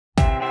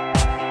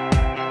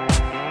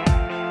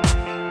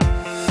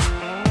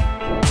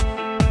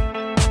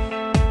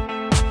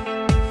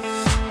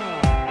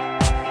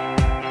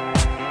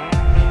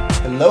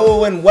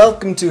everyone,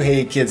 welcome to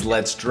Hey Kids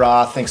Let's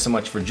Draw. Thanks so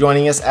much for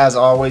joining us. As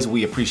always,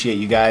 we appreciate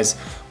you guys.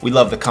 We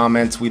love the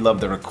comments, we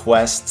love the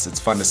requests. It's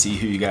fun to see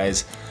who you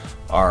guys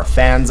are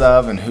fans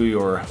of and who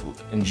you're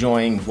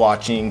enjoying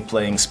watching,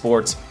 playing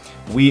sports.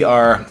 We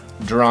are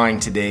drawing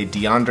today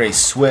DeAndre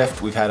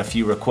Swift. We've had a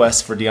few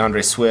requests for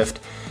DeAndre Swift.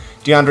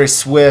 DeAndre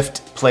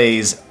Swift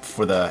plays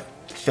for the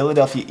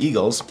Philadelphia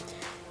Eagles,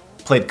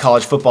 played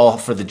college football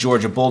for the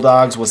Georgia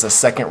Bulldogs, was a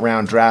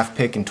second-round draft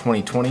pick in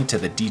 2020 to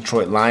the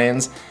Detroit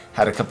Lions,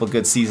 had a couple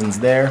good seasons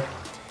there,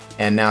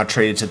 and now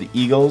traded to the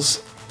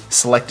Eagles,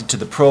 selected to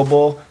the Pro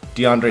Bowl.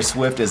 DeAndre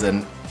Swift is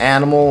an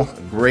animal,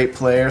 a great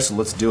player, so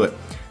let's do it.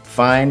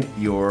 Find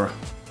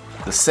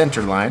the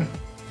center line.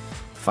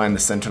 Find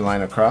the center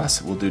line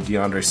across. We'll do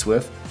DeAndre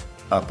Swift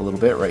up a little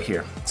bit right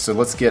here. So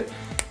let's get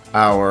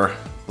our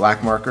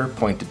black marker,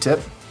 point to tip.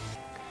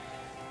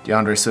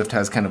 DeAndre Swift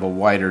has kind of a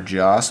wider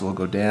jaw, so we'll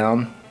go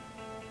down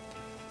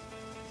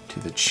to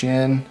the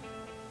chin,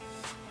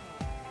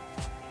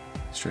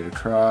 straight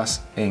across,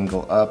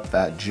 angle up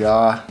that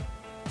jaw,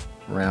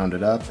 round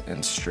it up,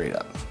 and straight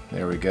up.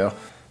 There we go.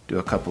 Do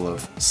a couple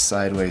of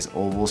sideways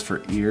ovals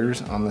for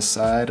ears on the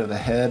side of the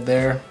head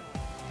there.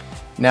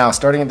 Now,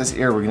 starting at this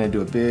ear, we're going to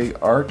do a big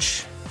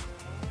arch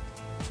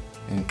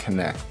and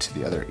connect to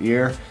the other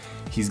ear.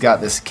 He's got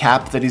this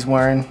cap that he's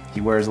wearing.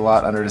 He wears a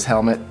lot under his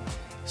helmet,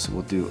 so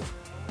we'll do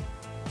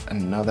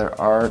another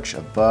arch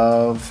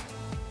above,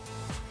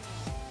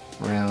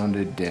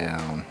 rounded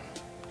down.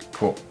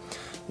 Cool.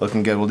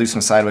 Looking good. We'll do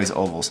some sideways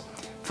ovals.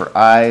 For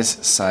eyes,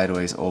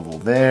 sideways oval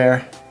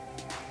there,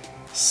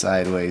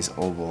 sideways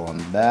oval on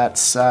that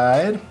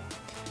side.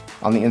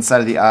 On the inside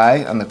of the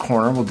eye, on the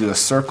corner, we'll do a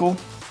circle,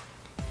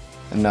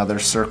 another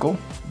circle.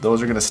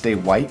 Those are going to stay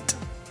white.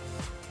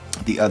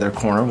 The other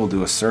corner, we'll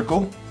do a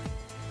circle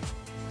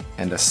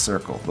and a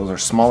circle. Those are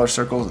smaller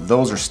circles.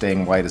 Those are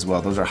staying white as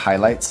well. Those are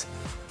highlights.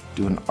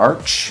 Do an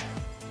arch,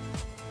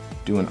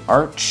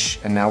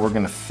 and now we're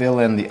going to fill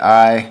in the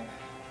eye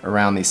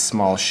around these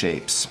small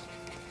shapes.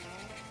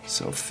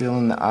 So fill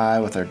in the eye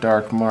with our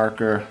dark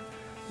marker,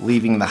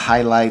 leaving the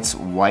highlights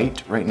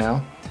white right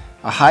now.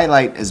 A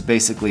highlight is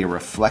basically a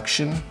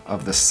reflection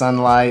of the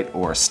sunlight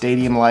or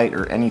stadium light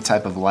or any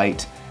type of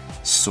light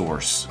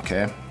source,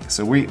 okay?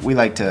 So we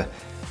like to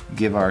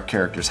give our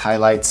characters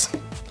highlights,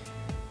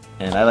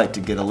 and I like to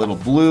get a little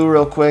blue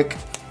real quick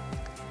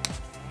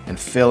and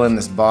fill in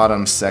this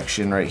bottom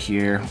section right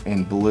here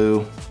in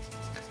blue.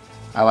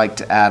 I like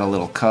to add a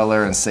little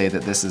color and say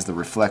that this is the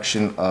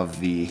reflection of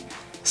the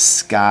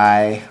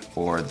sky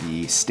or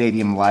the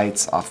stadium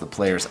lights off the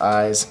player's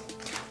eyes.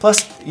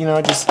 Plus, you know,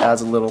 it just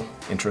adds a little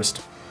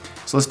interest.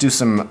 So let's do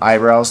some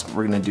eyebrows.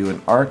 We're gonna do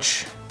an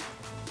arch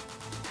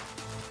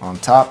on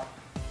top,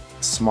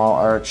 small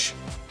arch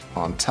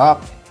on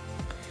top.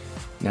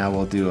 Now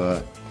we'll do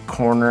a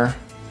corner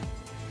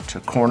to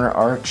corner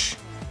arch,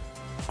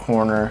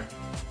 corner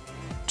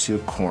to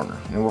corner.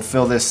 And we'll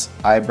fill this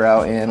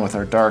eyebrow in with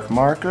our dark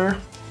marker.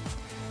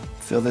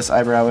 Fill this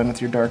eyebrow in with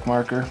your dark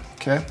marker,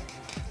 okay?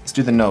 Let's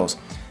do the nose.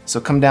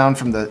 So come down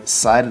from the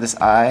side of this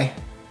eye,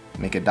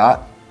 make a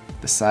dot.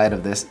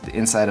 The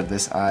inside of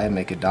this eye,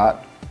 make a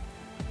dot.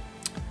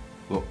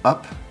 Go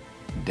up,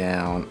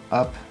 down,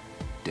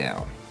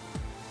 down.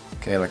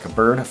 Okay, like a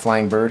bird, a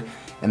flying bird.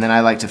 And then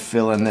I like to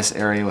fill in this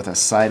area with a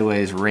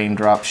sideways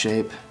raindrop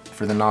shape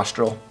for the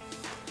nostril.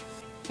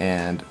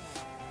 And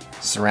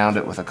surround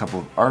it with a couple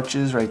of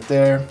arches right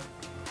there.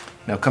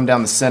 Now come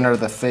down the center of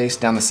the face,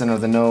 down the center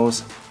of the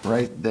nose,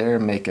 right there,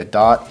 make a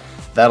dot.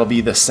 That'll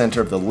be the center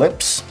of the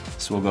lips.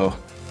 So we'll go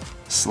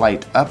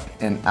slight up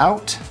and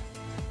out,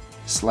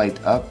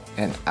 slight up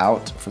and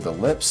out for the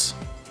lips.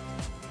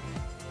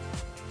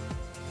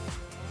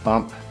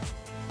 Bump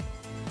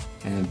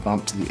and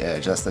bump to the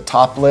edge. That's the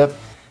top lip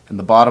and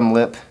the bottom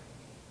lip,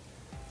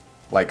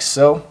 like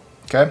so,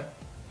 okay?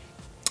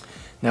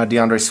 Now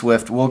DeAndre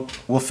Swift, we'll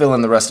fill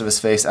in the rest of his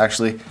face.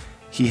 Actually,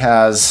 he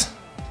has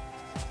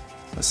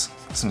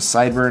some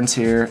sideburns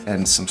here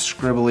and some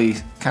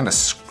scribbly,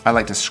 I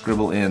like to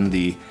scribble in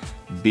the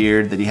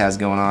beard that he has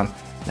going on.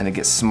 Then it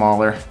gets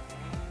smaller,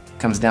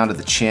 comes down to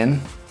the chin,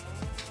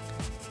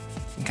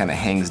 and kind of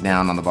hangs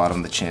down on the bottom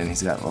of the chin.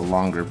 He's got a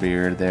longer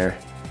beard there.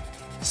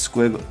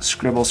 Scribble,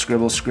 scribble,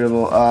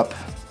 scribble up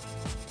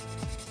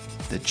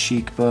the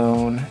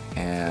cheekbone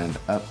and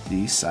up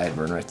the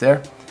sideburn right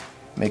there.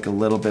 Make a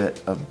little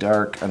bit of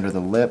dark under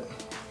the lip,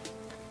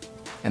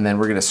 and then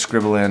we're gonna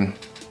scribble in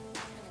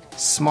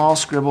small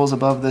scribbles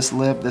above this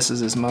lip. This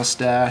is his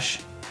mustache.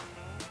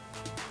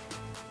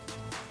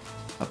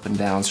 Up and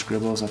down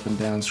scribbles, up and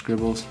down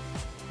scribbles,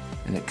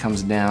 and it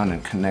comes down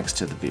and connects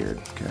to the beard,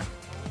 okay?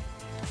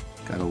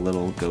 Got a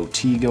little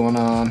goatee going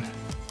on.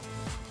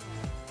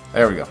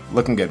 There we go,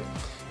 looking good.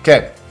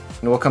 Okay,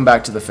 and we'll come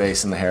back to the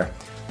face and the hair.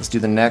 Let's do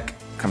the neck,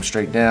 come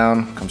straight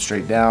down,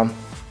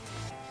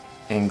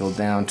 angle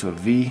down to a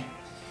V.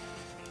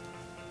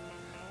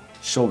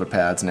 Shoulder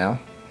pads now.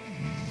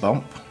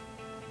 Bump,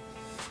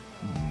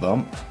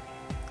 bump,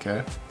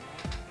 okay?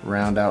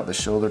 Round out the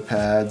shoulder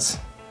pads,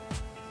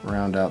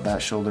 round out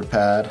that shoulder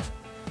pad,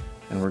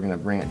 and we're gonna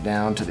bring it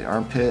down to the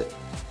armpit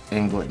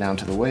angle it down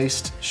to the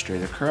waist,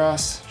 straight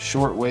across,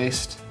 short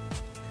waist,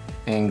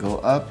 angle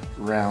up,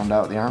 round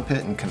out the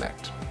armpit and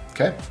connect.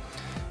 Okay,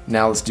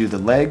 now let's do the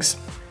legs.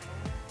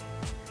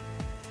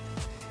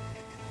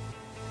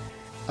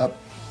 Up,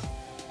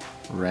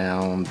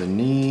 round the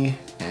knee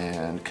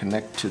and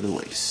connect to the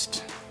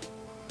waist.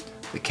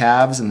 The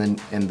calves and then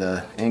in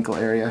the ankle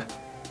area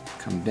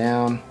come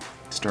down,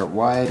 start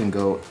wide and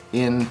go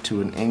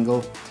into an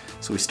angle.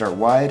 So we start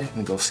wide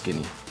and go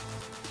skinny.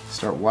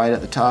 Start wide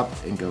at the top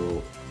and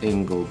go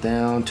angle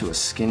down to a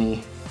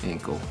skinny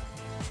ankle.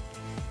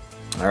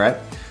 All right,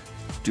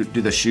 do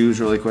the shoes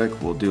really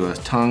quick. We'll do a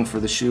tongue for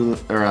the shoe,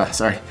 or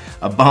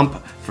a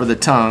bump for the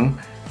tongue,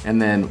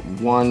 and then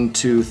 1,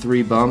 2,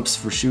 3 bumps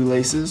for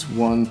shoelaces.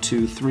 1,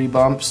 2, 3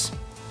 bumps.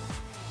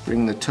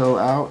 Bring the toe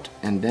out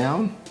and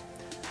down.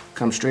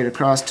 Come straight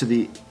across to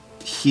the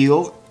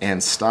heel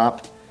and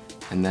stop,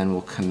 and then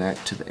we'll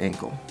connect to the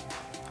ankle.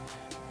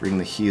 Bring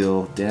the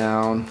heel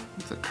down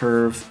with a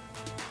curve,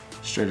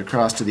 straight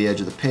across to the edge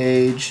of the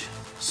page,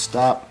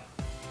 stop,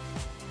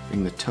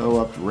 bring the toe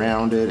up,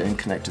 rounded, and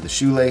connect to the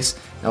shoelace.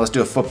 Now let's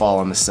do a football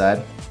on this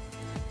side.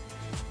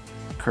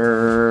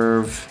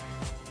 Curve,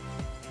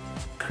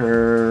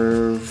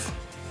 curve,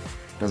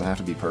 doesn't have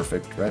to be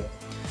perfect, right?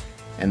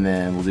 And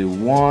then we'll do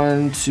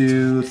 1,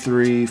 2,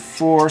 3,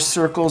 4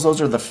 circles.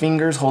 Those are the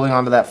fingers holding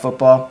onto that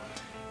football.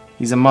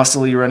 He's a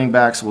muscly running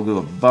back, so we'll do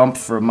a bump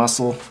for a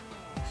muscle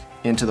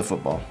into the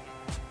football.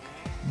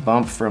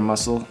 Bump for a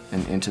muscle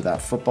and into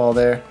that football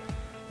there.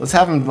 Let's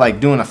have him like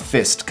doing a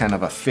fist, kind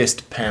of a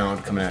fist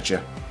pound coming at you.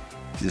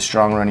 He's a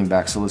strong running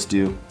back, so let's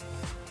do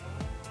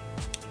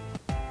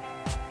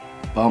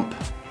bump,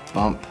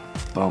 bump,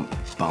 bump,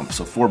 bump.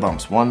 So 4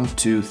 bumps, 1,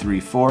 2, 3,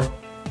 4.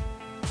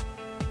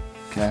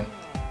 Okay,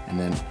 and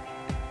then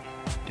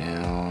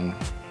down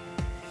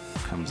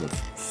comes a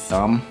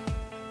thumb.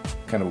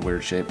 Kind of a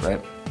weird shape,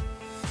 right?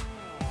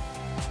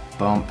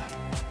 Bump,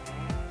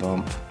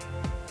 bump,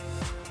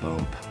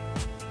 bump,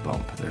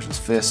 bump. There's his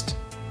fist.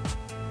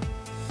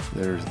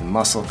 There's the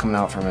muscle coming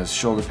out from his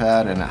shoulder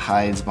pad, and it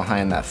hides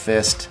behind that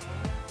fist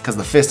because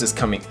the fist is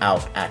coming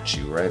out at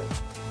you, right?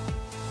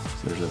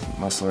 So there's a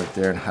muscle right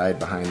there and hide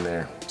behind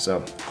there.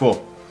 So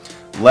cool.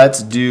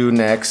 Let's do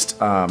next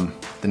the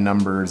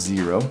number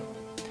 0.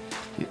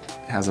 It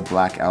has a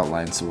black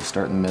outline, so we'll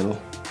start in the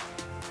middle,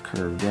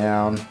 curve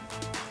down,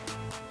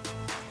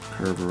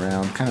 curve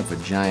around, kind of a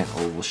giant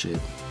oval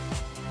shape.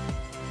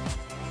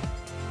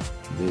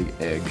 Big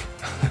egg.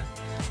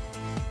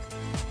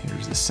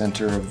 Here's the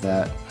center of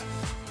that.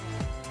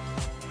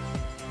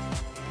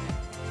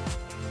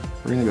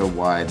 We're gonna go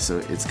wide, so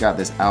it's got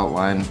this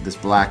outline, this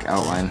black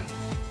outline.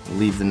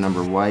 Leave the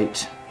number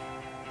white.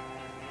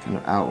 Kind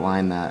of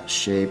outline that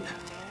shape.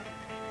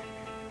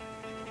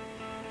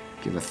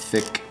 Give a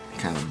thick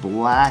kind of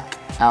black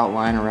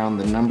outline around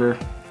the number.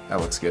 That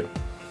looks good.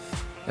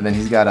 And then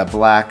he's got a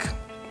black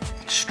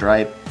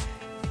stripe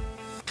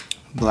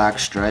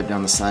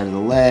down the side of the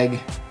leg.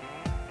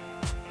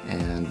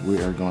 And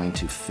we are going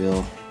to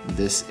fill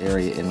this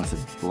area in with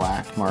a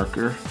black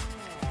marker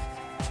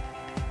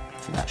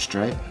for that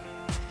stripe.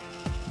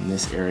 And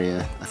this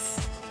area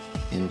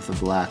in with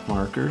a black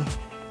marker.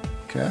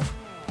 Okay,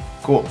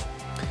 cool.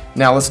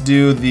 Now let's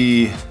do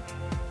the,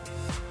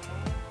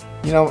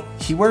 you know,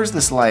 he wears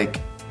this like,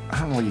 I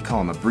don't know what you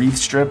call him, a breathe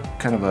strip,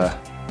 kind of a,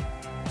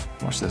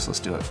 watch this, let's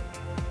do it.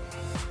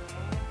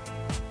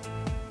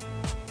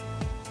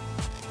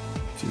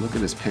 If you look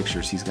at his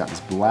pictures, he's got this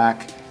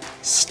black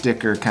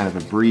sticker, kind of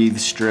a breathe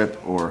strip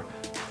or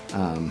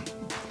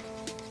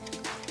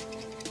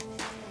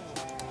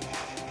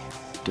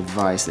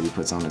device that he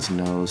puts on his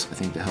nose, I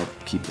think to help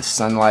keep the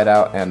sunlight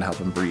out and help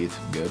him breathe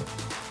good.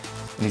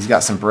 And he's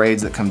got some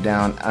braids that come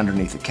down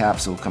underneath the cap,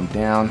 so we'll come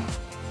down,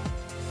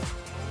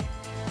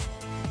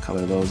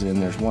 color those in.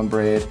 There's one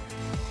braid,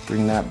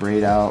 bring that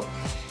braid out,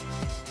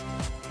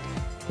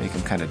 make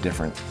them kind of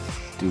different.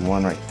 Do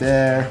one right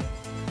there.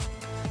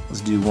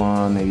 Let's do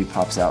one, maybe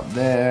pops out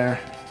there.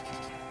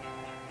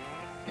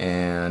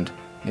 And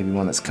maybe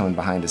one that's coming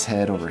behind his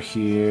head over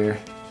here.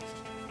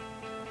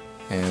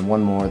 And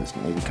one more that's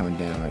maybe coming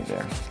down right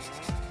there.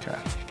 Okay.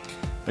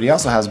 But he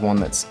also has one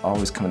that's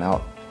always coming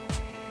out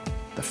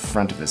the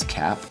front of his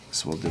cap.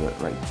 So we'll do it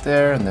right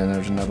there. And then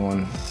there's another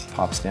one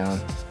pops down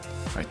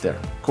right there.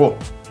 Cool.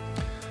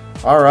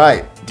 All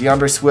right,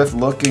 D'Andre Swift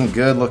looking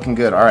good, looking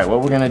good. All right,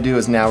 what we're gonna do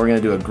is now we're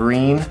gonna do a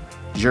green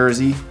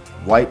jersey,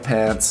 white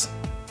pants,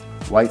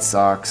 white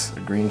socks, a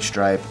green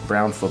stripe,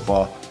 brown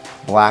football,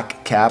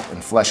 black cap,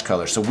 and flesh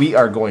color. So we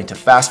are going to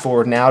fast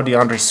forward now.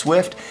 D'Andre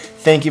Swift,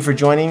 thank you for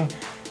joining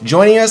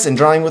us and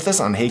drawing with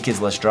us on Hey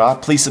Kids Let's Draw.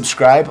 Please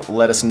subscribe,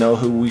 let us know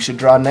who we should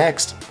draw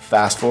next.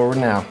 Fast forward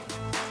now.